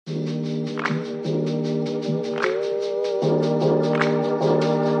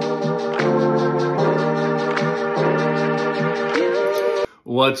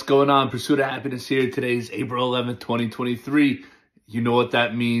What's going on? Pursuit of Happiness here. Today is April 11th, 2023. You know what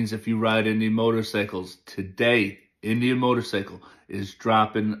that means if you ride Indian motorcycles. Today, Indian Motorcycle is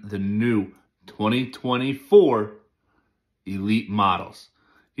dropping the new 2024 Elite models.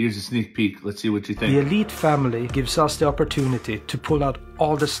 Here's a sneak peek. Let's see what you think. The Elite family gives us the opportunity to pull out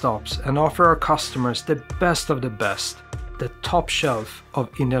all the stops and offer our customers the best of the best, the top shelf of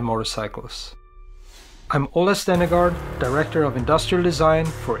Indian motorcycles. I'm Ola Stenegard, Director of Industrial Design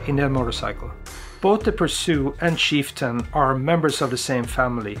for Indian Motorcycle. Both the Pursuit and Chieftain are members of the same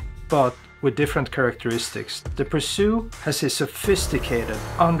family, but with different characteristics. The Pursuit has a sophisticated,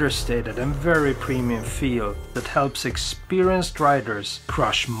 understated and very premium feel that helps experienced riders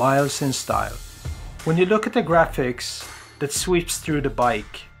crush miles in style. When you look at the graphics that sweeps through the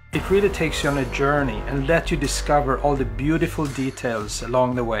bike, it really takes you on a journey and lets you discover all the beautiful details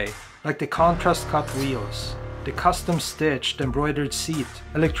along the way, like the contrast cut wheels, the custom stitched embroidered seat,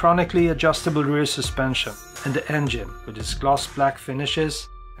 electronically adjustable rear suspension, and the engine with its gloss black finishes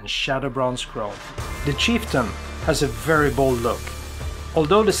and shadow bronze chrome. The Chieftain has a very bold look.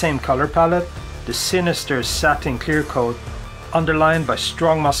 Although the same color palette, the sinister satin clear coat, underlined by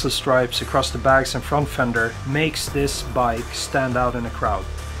strong muscle stripes across the bags and front fender, makes this bike stand out in a crowd.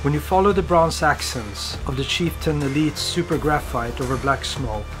 When you follow the bronze accents of the Chieftain Elite Super Graphite over black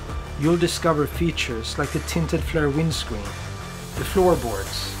smoke, you'll discover features like the tinted flare windscreen, the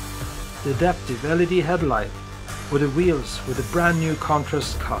floorboards, the adaptive LED headlight, or the wheels with a brand new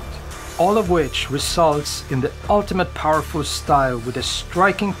contrast cut, all of which results in the ultimate powerful style with a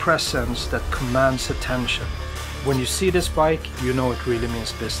striking presence that commands attention. When you see this bike, you know it really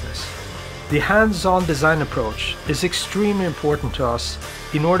means business. The hands-on design approach is extremely important to us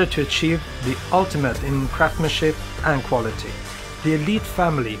in order to achieve the ultimate in craftsmanship and quality. The Elite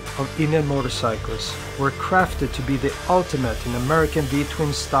family of Indian motorcycles were crafted to be the ultimate in American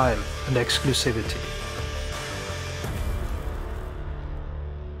V-twin style and exclusivity.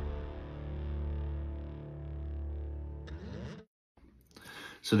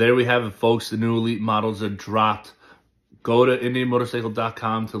 So there we have it, folks. The new Elite models are dropped. Go to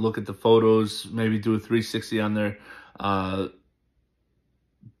indianmotorcycle.com to look at the photos, maybe do a 360 on their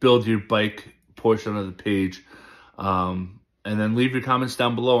build your bike portion of the page. And then leave your comments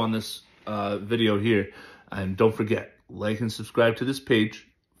down below on this video here. And don't forget, like and subscribe to this page.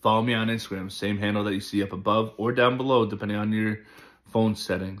 Follow me on Instagram, same handle that you see up above or down below, depending on your phone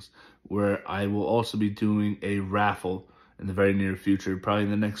settings, where I will also be doing a raffle in the very near future, probably in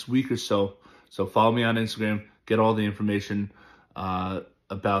the next week or so. So follow me on Instagram, get all the information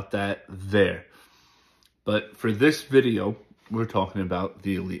about that there. But for this video, we're talking about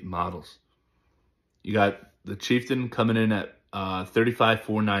the Elite models. You got the Chieftain coming in at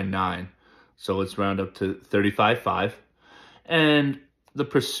 $35,499, so let's round up to $35,500, and the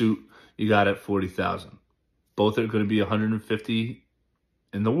Pursuit you got at $40,000. Both are going to be $150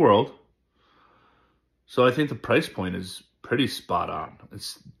 in the world, so I think the price point is pretty spot on.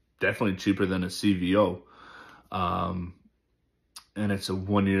 It's definitely cheaper than a CVO, and it's a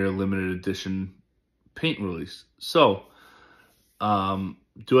 1-year limited edition paint release. So,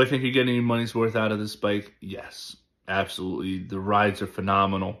 do I think you're getting your money's worth out of this bike? Yes, absolutely. The rides are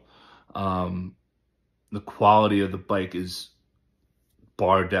phenomenal. The quality of the bike is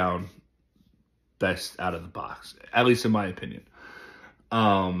bar down best out of the box, at least in my opinion.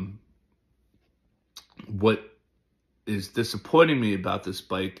 What is disappointing me about this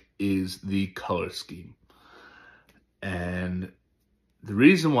bike is the color scheme. And the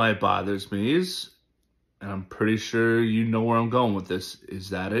reason why it bothers me is, and I'm pretty sure you know where I'm going with this,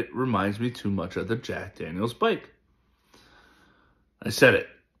 is that it reminds me too much of the Jack Daniels bike. I said it.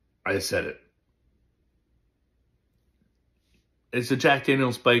 It's a Jack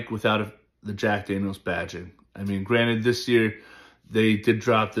Daniels bike without the Jack Daniels badging. I mean, granted, this year they did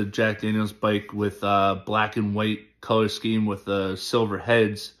drop the Jack Daniels bike with black and white color scheme with silver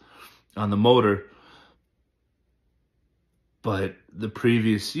heads on the motor. But the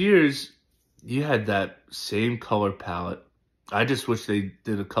previous years, you had that same color palette. I just wish they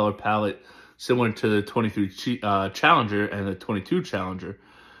did a color palette similar to the 23 Challenger and the 22 Challenger.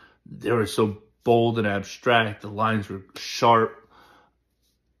 They were so bold and abstract. The lines were sharp.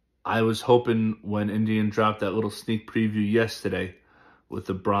 I was hoping when Indian dropped that little sneak preview yesterday with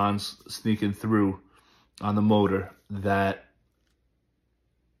the bronze sneaking through on the motor that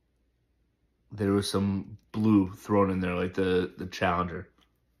there was some blue thrown in there like the Challenger.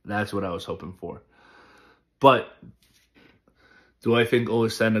 That's what I was hoping for. But do I think Ola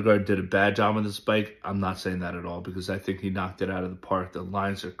Stenegard did a bad job on this bike? I'm not saying that at all, because I think he knocked it out of the park. The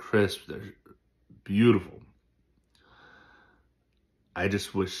lines are crisp. They're beautiful. I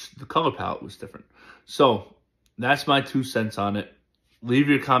just wish the color palette was different. So that's my 2 cents on it. Leave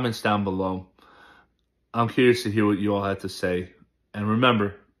your comments down below. I'm curious to hear what you all have to say. And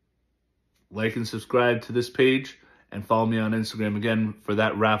remember, like and subscribe to this page and follow me on Instagram again for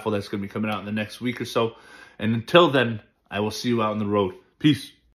that raffle that's going to be coming out in the next week or so. And until then, I will see you out on the road. Peace.